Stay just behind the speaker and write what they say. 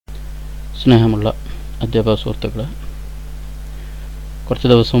സ്നേഹമുള്ള അധ്യാപക സുഹൃത്തുക്കളെ, കുറച്ച്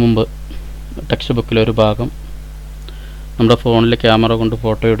ദിവസം മുമ്പ് ടെക്സ്റ്റ് ബുക്കിലെ ഒരു ഭാഗം നമ്മുടെ ഫോണിലെ ക്യാമറ കൊണ്ട്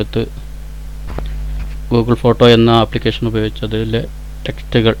ഫോട്ടോ എടുത്ത് ഗൂഗിൾ ഫോട്ടോ എന്ന ആപ്ലിക്കേഷൻ ഉപയോഗിച്ച് അതിലെ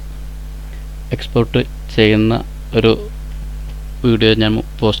ടെക്സ്റ്റുകൾ എക്സ്പോർട്ട് ചെയ്യുന്ന ഒരു വീഡിയോ ഞാൻ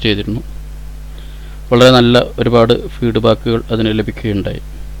പോസ്റ്റ് ചെയ്തിരുന്നു. വളരെ നല്ല ഒരുപാട് ഫീഡ്ബാക്കുകൾ അതിന് ലഭിക്കുകയുണ്ടായി.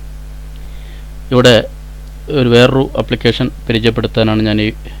 ഇവിടെ വേറൊരു ആപ്ലിക്കേഷൻ പരിചയപ്പെടുത്താനാണ് ഞാൻ ഈ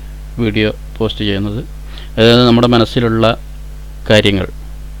വീഡിയോ പോസ്റ്റ് ചെയ്യുന്നത്. അതായത് നമ്മുടെ മനസ്സിലുള്ള കാര്യങ്ങൾ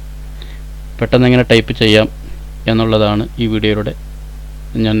പെട്ടെന്ന് എങ്ങനെ ടൈപ്പ് ചെയ്യാം എന്നുള്ളതാണ് ഈ വീഡിയോയിലൂടെ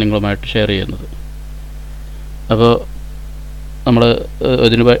ഞാൻ നിങ്ങളുമായിട്ട് ഷെയർ ചെയ്യുന്നത്. അപ്പോൾ നമ്മൾ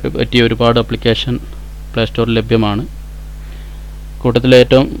ഇതിന് പറ്റിയ ഒരുപാട് ആപ്ലിക്കേഷൻ പ്ലേ സ്റ്റോറിൽ ലഭ്യമാണ്. കൂട്ടത്തിൽ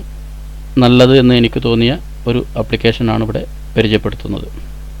ഏറ്റവും നല്ലത് എന്ന് എനിക്ക് തോന്നിയ ഒരു ആപ്ലിക്കേഷനാണ് ഇവിടെ പരിചയപ്പെടുത്തുന്നത്.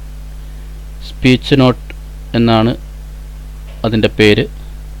 സ്പീച്ച് നോട്ട് എന്നാണ് അതിൻ്റെ പേര്.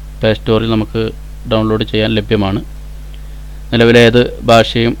 പ്ലേ സ്റ്റോറിൽ നമുക്ക് ഡൗൺലോഡ് ചെയ്യാൻ ലഭ്യമാണ്. നിലവിലെ ഏത്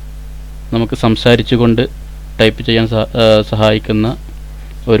ഭാഷയും നമുക്ക് സംസാരിച്ചുകൊണ്ട് ടൈപ്പ് ചെയ്യാൻ സഹായിക്കുന്ന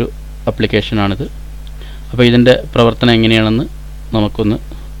ഒരു ആപ്ലിക്കേഷനാണിത്. അപ്പോൾ ഇതിൻ്റെ പ്രവർത്തനം എങ്ങനെയാണെന്ന് നമുക്കൊന്ന്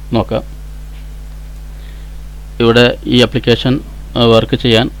നോക്കാം. ഇവിടെ ഈ ആപ്ലിക്കേഷൻ വർക്ക്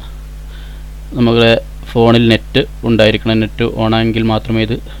ചെയ്യാൻ നമ്മുടെ ഫോണിൽ നെറ്റ് ഉണ്ടായിരിക്കണം. നെറ്റ് ഓണായെങ്കിൽ മാത്രമേ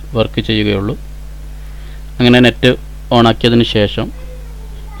ഇത് വർക്ക് ചെയ്യുകയുള്ളൂ. അങ്ങനെ നെറ്റ് ഓണാക്കിയതിന് ശേഷം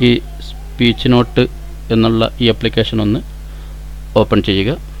ഈ സ്പീച്ച് നോട്ട് എന്നുള്ള ഈ ആപ്ലിക്കേഷൻ ഒന്ന് ഓപ്പൺ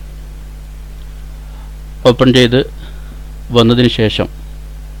ചെയ്യുക. ഓപ്പൺ ചെയ്ത് വന്നതിന് ശേഷം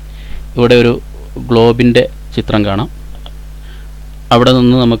ഇവിടെ ഒരു ഗ്ലോബിൻ്റെ ചിത്രം കാണാം. അവിടെ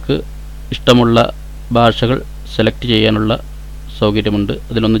നിന്ന് നമുക്ക് ഇഷ്ടമുള്ള ഭാഷകൾ സെലക്ട് ചെയ്യാനുള്ള സൗകര്യമുണ്ട്.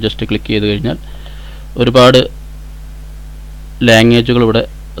 അതിലൊന്ന് ജസ്റ്റ് ക്ലിക്ക് ചെയ്ത് കഴിഞ്ഞാൽ ഒരുപാട് ലാംഗ്വേജുകൾ ഇവിടെ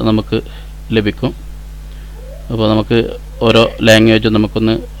നമുക്ക് ലഭിക്കും. അപ്പോൾ നമുക്ക് ഓരോ ലാംഗ്വേജും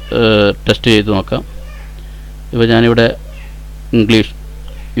നമുക്കൊന്ന് ടെസ്റ്റ് ചെയ്ത് നോക്കാം. ഇപ്പോൾ ഞാനിവിടെ ഇംഗ്ലീഷ്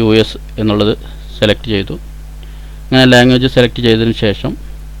US എന്നുള്ളത് സെലക്ട് ചെയ്തു. അങ്ങനെ ലാംഗ്വേജ് സെലക്ട് ചെയ്തതിന് ശേഷം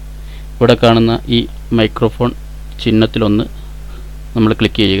ഇവിടെ കാണുന്ന ഈ മൈക്രോഫോൺ ചിഹ്നത്തിലൊന്ന് നമ്മൾ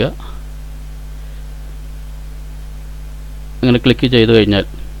ക്ലിക്ക് ചെയ്യുക. അങ്ങനെ ക്ലിക്ക് ചെയ്ത് കഴിഞ്ഞാൽ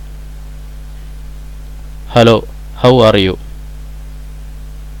hello, how are you,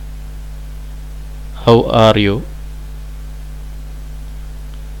 how are you,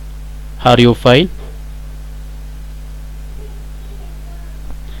 are you fine.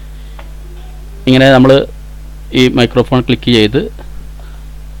 ഇങ്ങനെ നമ്മൾ ഈ മൈക്രോഫോൺ ക്ലിക്ക് ചെയ്ത്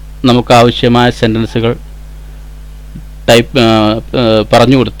നമുക്ക് ആവശ്യമായ സെൻറ്റൻസുകൾ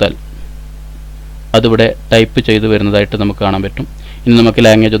പറഞ്ഞു കൊടുത്താൽ അതിവിടെ ടൈപ്പ് ചെയ്ത് വരുന്നതായിട്ട് നമുക്ക് കാണാൻ പറ്റും. ഇനി നമുക്ക്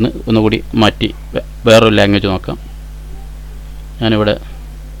ലാംഗ്വേജ് ഒന്നുകൂടി മാറ്റി വേറൊരു ലാംഗ്വേജ് നോക്കാം. ഞാനിവിടെ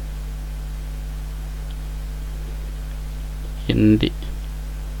ഹിന്ദി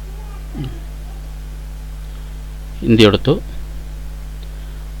എടുത്തു.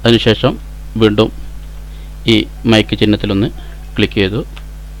 അതിനുശേഷം വീണ്ടും ഈ മൈക്ക് ചിഹ്നത്തിലൊന്ന് ക്ലിക്ക് ചെയ്തു.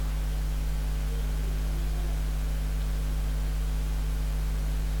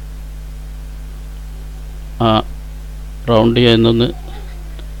 റൗണ്ട് ചെയ്യുന്നൊന്ന്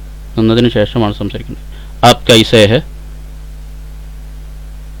നിന്നതിന് ശേഷമാണ് സംസാരിക്കുന്നത്. ആപ് കൈസേ ഹെ,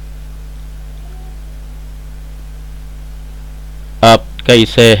 ആപ്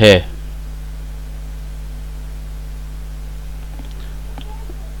കൈസേ ഹെ.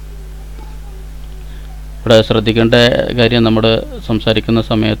 ഇവിടെ ശ്രദ്ധിക്കേണ്ട കാര്യം, നമ്മുടെ സംസാരിക്കുന്ന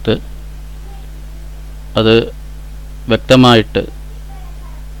സമയത്ത് അത് വ്യക്തമായിട്ട്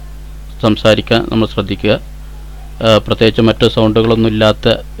സംസാരിക്കാൻ നമ്മൾ ശ്രദ്ധിക്കുക. പ്രത്യേകിച്ച് മറ്റ് സൗണ്ടുകളൊന്നും ഇല്ലാത്ത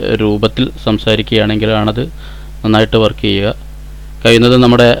രൂപത്തിൽ സംസാരിക്കുകയാണെങ്കിലാണത് നന്നായിട്ട് വർക്ക് ചെയ്യുക. കഴിയുന്നത്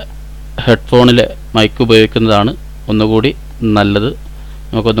നമ്മുടെ ഹെഡ്ഫോണിൽ മൈക്ക് ഉപയോഗിക്കുന്നതാണ് ഒന്നുകൂടി നല്ലത്.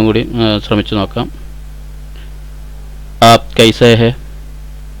 നമുക്കൊന്നും കൂടി ശ്രമിച്ചു നോക്കാം. ആപ് കൈസേ ഹെ.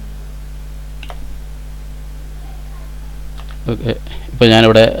 ഓക്കെ, ഇപ്പോൾ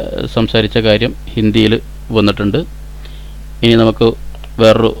ഞാനിവിടെ സംസാരിച്ച കാര്യം ഹിന്ദിയിൽ വന്നിട്ടുണ്ട്. ഇനി നമുക്ക്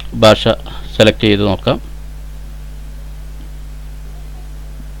വേറൊരു ഭാഷ സെലക്ട് ചെയ്ത് നോക്കാം.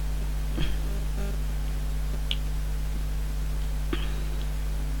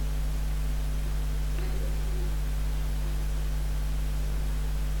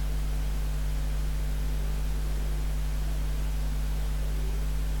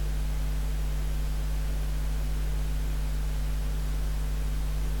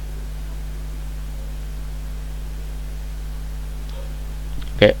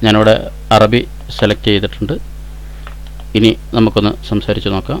 ഓക്കെ, ഞാനിവിടെ അറബി സെലക്ട് ചെയ്തിട്ടുണ്ട്. ഇനി നമുക്കൊന്ന് സംസാരിച്ച്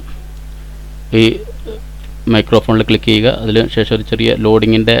നോക്കാം. ഈ മൈക്രോഫോണിൽ ക്ലിക്ക് ചെയ്യുക. അതിന് ശേഷം ഒരു ചെറിയ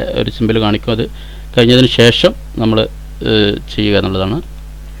ലോഡിങ്ങിൻ്റെ ഒരു സിമ്പിൾ കാണിക്കും. അത് കഴിഞ്ഞതിന് ശേഷം നമ്മൾ ചെയ്യുക എന്നുള്ളതാണ്.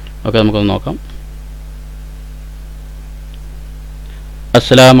 ഓക്കെ, നമുക്കൊന്ന് നോക്കാം.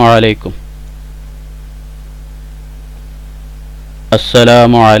 അസ്സലാമു അലൈക്കും.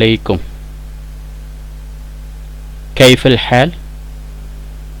 السلام عليكم. كيف الحال؟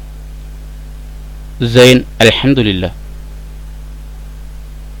 زين الحمد لله.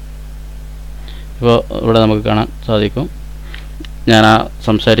 ഇപ്പോൾ ഇവിടെ നമുക്ക് കാണാൻ സാധിക്കും, ഞാൻ ആ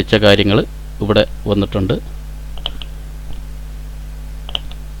സംസാരിച്ച കാര്യങ്ങൾ ഇവിടെ വന്നിട്ടുണ്ട്.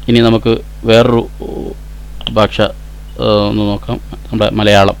 ഇനി നമുക്ക് വേറൊരു ഭാഷ ഒന്ന് നോക്കാം. നമ്മുടെ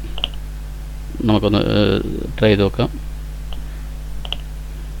മലയാളം നമുക്കൊന്ന് ട്രൈ ചെയ്ത് നോക്കാം.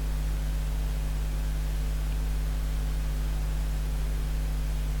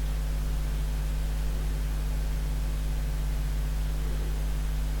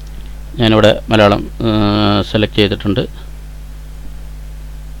 ഞാനിവിടെ മലയാളം സെലക്ട് ചെയ്തിട്ടുണ്ട്.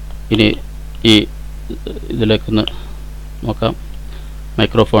 ഇനി ഈ ഇതിലേക്കൊന്ന് നോക്കാം.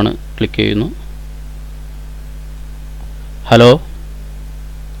 മൈക്രോഫോൺ ക്ലിക്ക് ചെയ്യുന്നു. ഹലോ,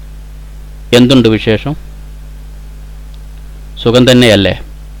 എന്തുണ്ട് വിശേഷം? സുഖം തന്നെയല്ലേ?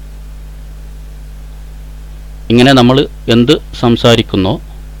 ഇങ്ങനെ നമ്മൾ എന്ത് സംസാരിക്കുന്നോ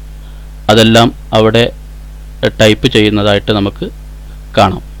അതെല്ലാം അവിടെ ടൈപ്പ് ചെയ്യുന്നതായിട്ട് നമുക്ക്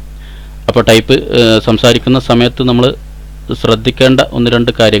കാണാം. അപ്പോൾ ടൈപ്പ് സംസാരിക്കുന്ന സമയത്ത് നമ്മൾ ശ്രദ്ധിക്കേണ്ട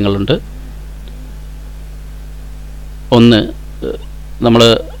 1-2 കാര്യങ്ങളുണ്ട്. ഒന്ന്, നമ്മൾ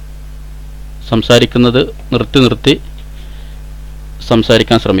സംസാരിക്കുന്നത് നിർത്തി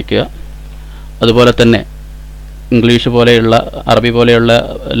സംസാരിക്കാൻ ശ്രമിക്കുക. അതുപോലെ തന്നെ ഇംഗ്ലീഷ് പോലെയുള്ള, അറബി പോലെയുള്ള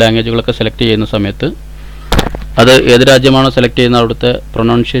ലാംഗ്വേജുകളൊക്കെ സെലക്ട് ചെയ്യുന്ന സമയത്ത് അത് ഏത് രാജ്യമാണോ സെലക്ട് ചെയ്യുന്നത് അവിടുത്തെ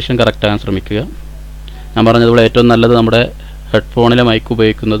പ്രൊനൗൺസിയേഷൻ കറക്റ്റ് ആകാൻ ശ്രമിക്കുക. ഞാൻ പറഞ്ഞതുപോലെ ഏറ്റവും നല്ലത് നമ്മുടെ ഹെഡ്ഫോണിലെ മൈക്ക്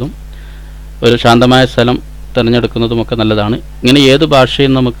ഉപയോഗിക്കുന്നതും ഒരു ശാന്തമായ സ്ഥലം തിരഞ്ഞെടുക്കുന്നതുമൊക്കെ നല്ലതാണ്. ഇങ്ങനെ ഏത്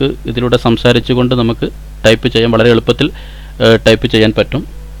ഭാഷയും നമുക്ക് ഇതിലൂടെ സംസാരിച്ചുകൊണ്ട് നമുക്ക് ടൈപ്പ് ചെയ്യാൻ വളരെ എളുപ്പത്തിൽ ടൈപ്പ് ചെയ്യാൻ പറ്റും.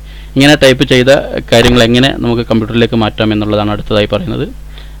 ഇങ്ങനെ ടൈപ്പ് ചെയ്ത കാര്യങ്ങൾ എങ്ങനെ നമുക്ക് കമ്പ്യൂട്ടറിലേക്ക് മാറ്റാം എന്നുള്ളതാണ് അടുത്തതായി പറയുന്നത്.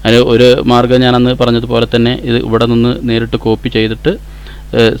 അതിന് ഒരു മാർഗ്ഗം ഞാനന്ന് പറഞ്ഞതുപോലെ തന്നെ ഇത് ഇവിടെ നിന്ന് നേരിട്ട് കോപ്പി ചെയ്തിട്ട്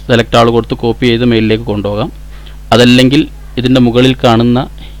സെലക്ട് ആൾ കൊടുത്ത് കോപ്പി ചെയ്ത് മെയിലിലേക്ക് കൊണ്ടുപോകാം. അതല്ലെങ്കിൽ ഇതിൻ്റെ മുകളിൽ കാണുന്ന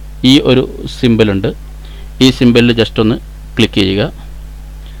ഈ ഒരു സിമ്പിളുണ്ട്, ഈ സിമ്പിളിൽ ജസ്റ്റ് ഒന്ന് ക്ലിക്ക് ചെയ്യുക.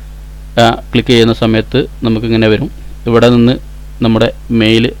 ക്ലിക്ക് ചെയ്യുന്ന സമയത്ത് നമുക്കിങ്ങനെ വരും. ഇവിടെ നിന്ന് നമ്മുടെ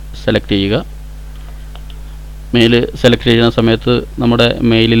മെയിൽ സെലക്ട് ചെയ്യുക. മെയിൽ സെലക്ട് ചെയ്യുന്ന സമയത്ത് നമ്മുടെ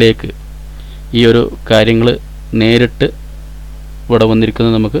മെയിലിലേക്ക് ഈ ഒരു കാര്യങ്ങൾ നേരിട്ട് ഇവിടെ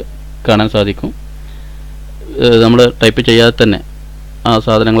വന്നിരിക്കുന്നത് നമുക്ക് കാണാൻ സാധിക്കും. നമ്മൾ ടൈപ്പ് ചെയ്യാതെ തന്നെ ആ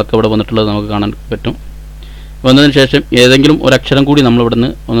സാധനങ്ങളൊക്കെ ഇവിടെ വന്നിട്ടുള്ളത് നമുക്ക് കാണാൻ പറ്റും. വന്നതിന് ശേഷം ഏതെങ്കിലും ഒരു അക്ഷരം കൂടി നമ്മൾ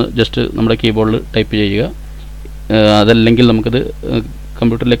ഇവിടുന്ന് ഒന്ന് ജസ്റ്റ് നമ്മുടെ കീബോർഡിൽ ടൈപ്പ് ചെയ്യുക. അതല്ലെങ്കിൽ നമുക്കിത്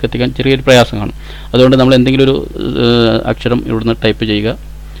കമ്പ്യൂട്ടറിലേക്ക് എത്തിക്കാൻ ചെറിയൊരു പ്രയാസം കാണും. അതുകൊണ്ട് നമ്മൾ എന്തെങ്കിലും ഒരു അക്ഷരം ഇവിടുന്ന് ടൈപ്പ് ചെയ്യുക.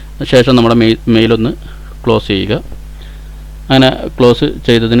 ശേഷം നമ്മുടെ മെയിലൊന്ന് ക്ലോസ് ചെയ്യുക. അങ്ങനെ ക്ലോസ്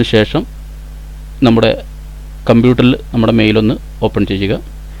ചെയ്തതിന് ശേഷം നമ്മുടെ കമ്പ്യൂട്ടറിൽ നമ്മുടെ മെയിലൊന്ന് ഓപ്പൺ ചെയ്യുക.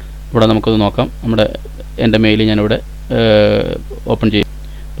 ഇവിടെ നമുക്കൊന്ന് നോക്കാം. എൻ്റെ മെയിൽ ഞാനിവിടെ ഓപ്പൺ ചെയ്യും.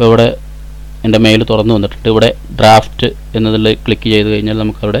 ഇപ്പോൾ ഇവിടെ എൻ്റെ മെയിൽ തുറന്നു വന്നിട്ടുണ്ട്. ഇവിടെ ഡ്രാഫ്റ്റ് എന്നതിൽ ക്ലിക്ക് ചെയ്ത് കഴിഞ്ഞാൽ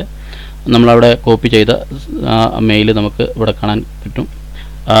നമുക്കവിടെ നമ്മളവിടെ കോപ്പി ചെയ്ത ആ മെയിൽ നമുക്ക് ഇവിടെ കാണാൻ പറ്റും.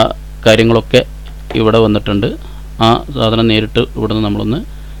 ആ കാര്യങ്ങളൊക്കെ ഇവിടെ വന്നിട്ടുണ്ട്. ആ സാധനം നേരിട്ട് ഇവിടെ നിന്ന് നമ്മളൊന്ന്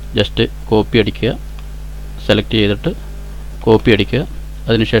ജസ്റ്റ് കോപ്പി അടിക്കുക. സെലക്ട് ചെയ്തിട്ട് കോപ്പി അടിക്കുക.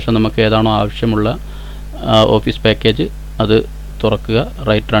 അതിനുശേഷം നമുക്ക് ഏതാണോ ആവശ്യമുള്ള ഓഫീസ് പാക്കേജ് അത് തുറക്കുക.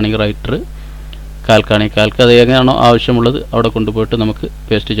 റൈറ്റർ ആണെങ്കിൽ റൈറ്റർ, കാൽക്കാണെങ്കിൽ കാൽക്ക്, അത് എങ്ങനെയാണോ ആവശ്യമുള്ളത് അവിടെ കൊണ്ടുപോയിട്ട് നമുക്ക്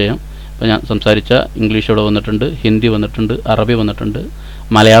പേസ്റ്റ് ചെയ്യാം. ഇപ്പോൾ ഞാൻ സംസാരിച്ച ഇംഗ്ലീഷ് ഇവിടെ വന്നിട്ടുണ്ട്, ഹിന്ദി വന്നിട്ടുണ്ട്, അറബി വന്നിട്ടുണ്ട്,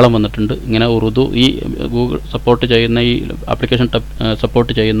 മലയാളം വന്നിട്ടുണ്ട്. ഇങ്ങനെ ഉറുദു, ഈ ഗൂഗിൾ സപ്പോർട്ട് ചെയ്യുന്ന, ഈ ആപ്ലിക്കേഷൻ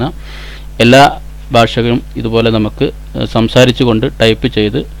സപ്പോർട്ട് ചെയ്യുന്ന എല്ലാ ഭാഷകളും ഇതുപോലെ നമുക്ക് സംസാരിച്ചു കൊണ്ട് ടൈപ്പ്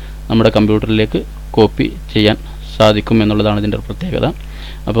ചെയ്ത് നമ്മുടെ കമ്പ്യൂട്ടറിലേക്ക് കോപ്പി ചെയ്യാൻ സാധിക്കും എന്നുള്ളതാണ് ഇതിൻ്റെ പ്രത്യേകത.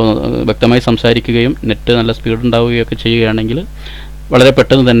 അപ്പോൾ വ്യക്തമായി സംസാരിക്കുകയും നെറ്റ് നല്ല സ്പീഡ് ഉണ്ടാവുകയൊക്കെ ചെയ്യുകയാണെങ്കിൽ വളരെ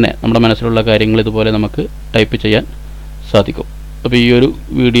പെട്ടെന്ന് തന്നെ നമ്മുടെ മനസ്സിലുള്ള കാര്യങ്ങൾ ഇതുപോലെ നമുക്ക് ടൈപ്പ് ചെയ്യാൻ സാധിക്കും. അപ്പോൾ ഈ ഒരു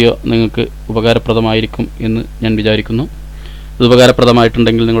വീഡിയോ നിങ്ങൾക്ക് ഉപകാരപ്രദമായിരിക്കും എന്ന് ഞാൻ വിചാരിക്കുന്നു. ഇത്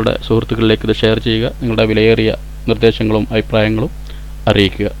ഉപകാരപ്രദമായിട്ടുണ്ടെങ്കിൽ നിങ്ങളുടെ സുഹൃത്തുക്കളിലേക്ക് ഇത് ഷെയർ ചെയ്യുക. നിങ്ങളുടെ വിലയേറിയ നിർദ്ദേശങ്ങളും അഭിപ്രായങ്ങളും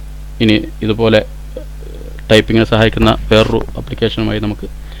അറിയിക്കുക. ഇനി ഇതുപോലെ ടൈപ്പിങ്ങിന് സഹായിക്കുന്ന വേറൊരു ആപ്ലിക്കേഷനുമായി നമുക്ക്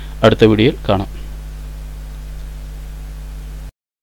അടുത്ത വീഡിയോയിൽ കാണാം.